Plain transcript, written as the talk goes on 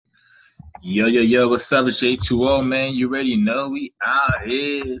Yo, yo, yo, what's up? It's J2O, man. You already know we out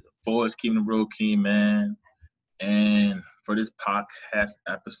here. Forest King the Road King, man. And for this podcast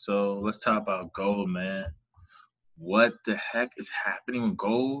episode, let's talk about gold, man. What the heck is happening with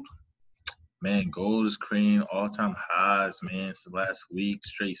gold? Man, gold is creating all-time highs, man. It's the last week,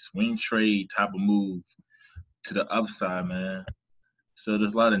 straight swing trade type of move to the upside, man. So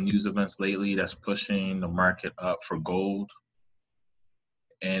there's a lot of news events lately that's pushing the market up for gold.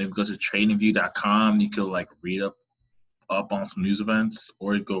 And if you go to tradingview.com, you could like read up on some news events,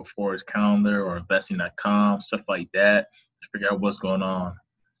 or you go Forex Calendar or investing.com, stuff like that, to figure out what's going on.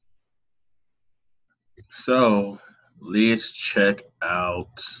 So let's check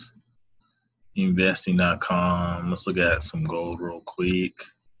out investing.com. Let's look at some gold real quick.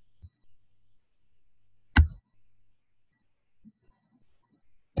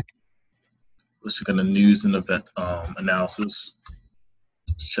 Let's check on the news and event analysis.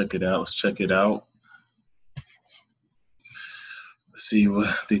 Let's check it out. Let's see what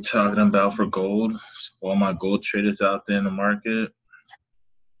they're talking about for gold. All my gold traders out there in the market.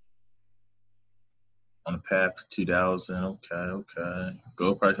 On the path to 2000. Okay.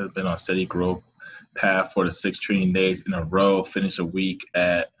 Gold price has been on steady growth path for the 6 trading days in a row. Finished a week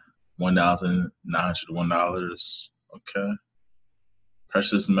at $1,901. Okay.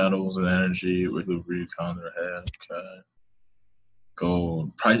 Precious metals and energy weekly review calendar ahead. Okay.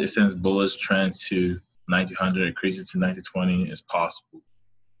 Gold price extends bullish trend to 1900, increases to 1920 is possible.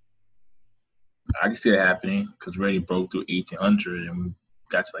 I can see it happening because we already broke through 1800 and we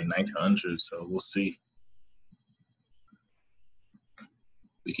got to like 1900, so we'll see.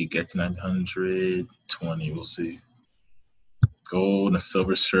 We could get to 920. We'll see. Gold and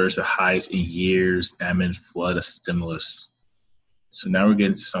silver surge the highest in years amid flood of stimulus. So now we're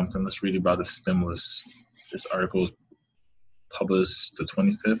getting to something. Let's read about the stimulus. This article is published the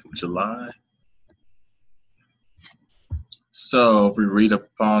 25th of July. So if we read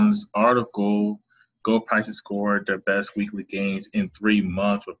upon this article, gold prices scored their best weekly gains in 3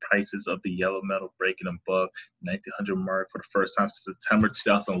 months, with prices of the yellow metal breaking above 1900 mark for the first time since September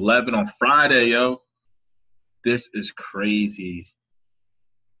 2011 on Friday, yo. This is crazy.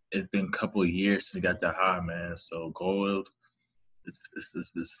 It's been a couple of years since it got that high, man. So gold, it's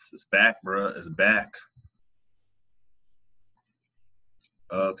back, bro. It's back.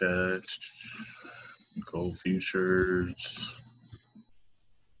 Okay. Gold futures.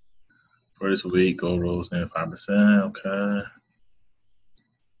 For this week, gold rose near 5%. Okay.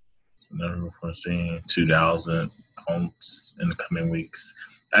 So now we're seeing 2,000 ounce in the coming weeks.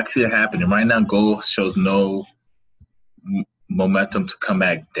 Actually, it happening. Right now, gold shows no momentum to come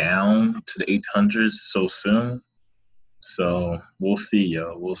back down to the 800s so soon. So we'll see,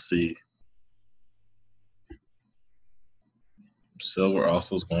 yo. We'll see. Silver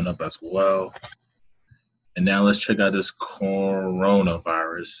also is going up as well. And now let's check out this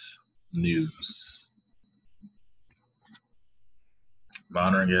coronavirus news.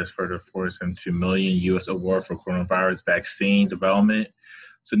 Monitoring gets further forced into million U.S. award for coronavirus vaccine development.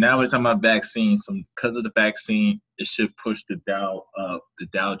 So now we're talking about vaccines. So because of the vaccine, it should push the Dow up. The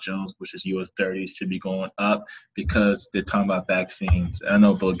Dow Jones, which is US 30, should be going up because they're talking about vaccines. I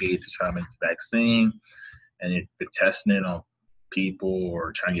know Bill Gates is trying to make the vaccine, and they're testing it on people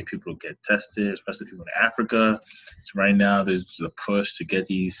or trying to get people to get tested, especially people in Africa. So right now, there's a push to get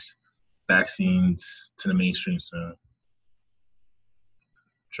these vaccines to the mainstream soon.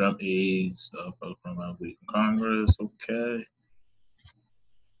 Trump aides from Congress. Okay.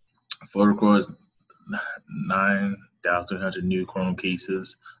 Florida records 9,300 new corona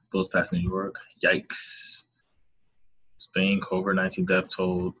cases. Those past New York. Yikes. Spain COVID-19 death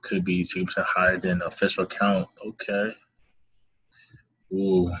toll could be 6% higher than the official count. Okay.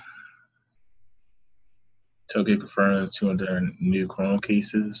 Ooh. Tokyo confirmed 200 new corona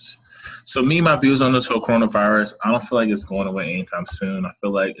cases. So my views on this whole coronavirus, I don't feel like it's going away anytime soon. I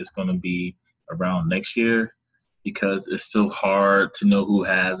feel like it's going to be around next year because it's still hard to know who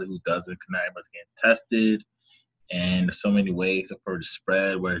has it, who doesn't, because not everybody's getting tested. And there's so many ways for it to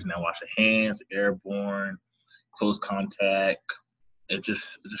spread, where it's now wash your hands, airborne, close contact. It's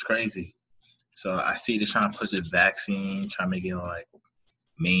just crazy. So I see they're trying to push a vaccine, trying to make it like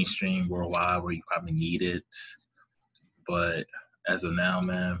mainstream worldwide where you probably need it. But as of now,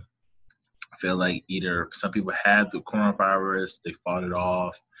 man, I feel like either some people had the coronavirus, they fought it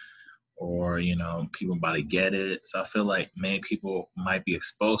off, or, people about to get it. So I feel like many people might be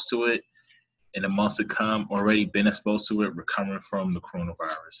exposed to it in the months to come, already been exposed to it, recovering from the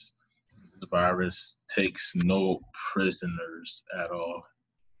coronavirus. The virus takes no prisoners at all.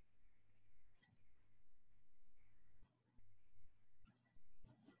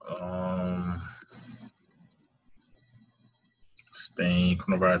 Spain,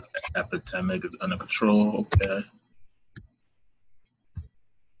 coronavirus epidemic is under control. Okay.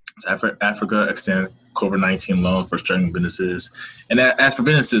 Africa extends COVID-19 loan for struggling businesses. And as for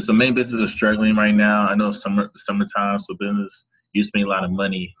businesses, the main businesses are struggling right now. I know summertime, so business used to make a lot of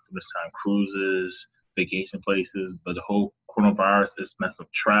money from this time, cruises, vacation places, but the whole coronavirus is messing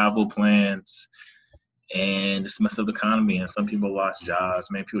up travel plans and it's messed up the economy. And some people lost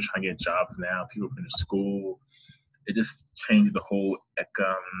jobs. Many people trying to get jobs now. People finish school. It just changed the whole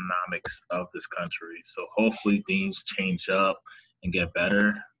economics of this country. So hopefully things change up and get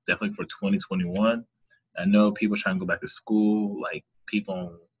better. Definitely for 2021. I know people trying to go back to school, like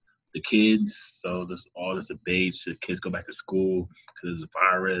the kids. So there's all this debate: should kids go back to school because there's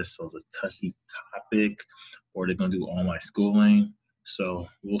a virus? So it's a touchy topic, or they're gonna do online schooling. So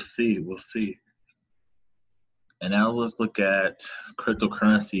we'll see. We'll see. And now let's look at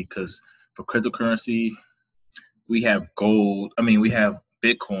cryptocurrency, because for cryptocurrency, we have gold. I mean, we have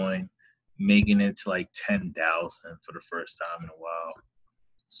Bitcoin making it to like 10,000 for the first time in a while.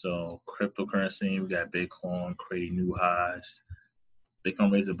 So cryptocurrency, we got Bitcoin creating new highs.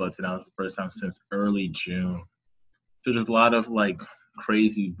 Bitcoin raised above 10,000 for the first time since early June. So there's a lot of like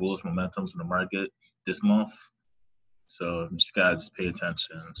crazy bullish momentums in the market this month. So you just gotta pay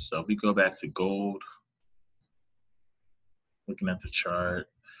attention. So if we go back to gold, looking at the chart,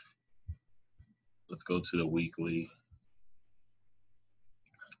 let's go to the weekly.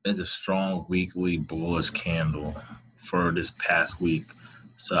 It's a strong weekly bullish candle for this past week.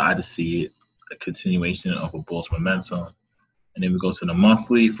 So I just see it, a continuation of a bullish momentum. And then we go to the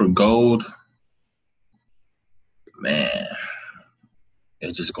monthly for gold. Man,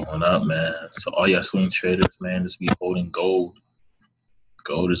 it's just going up, man. So all y'all swing traders, man, just be holding gold.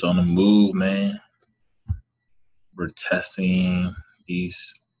 Gold is on the move, man. We're testing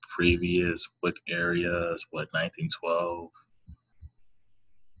these previous wick areas, 1912.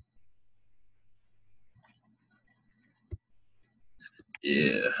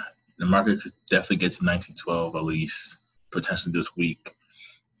 Yeah, the market could definitely get to 1912 at least, potentially this week.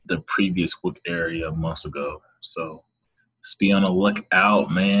 The previous wick area months ago. So just be on the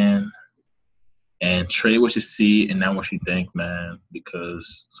lookout, man. And trade what you see and not what you think, man.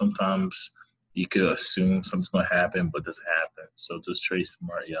 Because sometimes you could assume something's gonna happen, but it doesn't happen. So just trade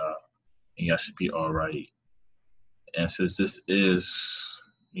smart, y'all, and y'all should be all right. And since this is,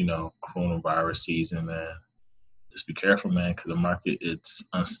 coronavirus season, man, just be careful, man, because the market, it's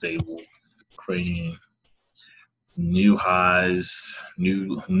unstable, creating new highs,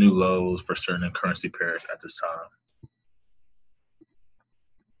 new lows for certain currency pairs at this time.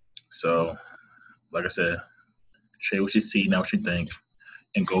 So, like I said, trade what you see, not what you think,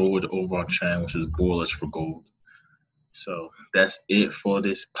 and go with the overall trend, which is bullish for gold. So that's it for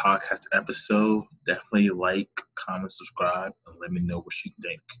this podcast episode. Definitely like, comment, subscribe, and let me know what you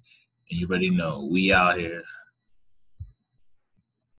think. And you already know, we out here.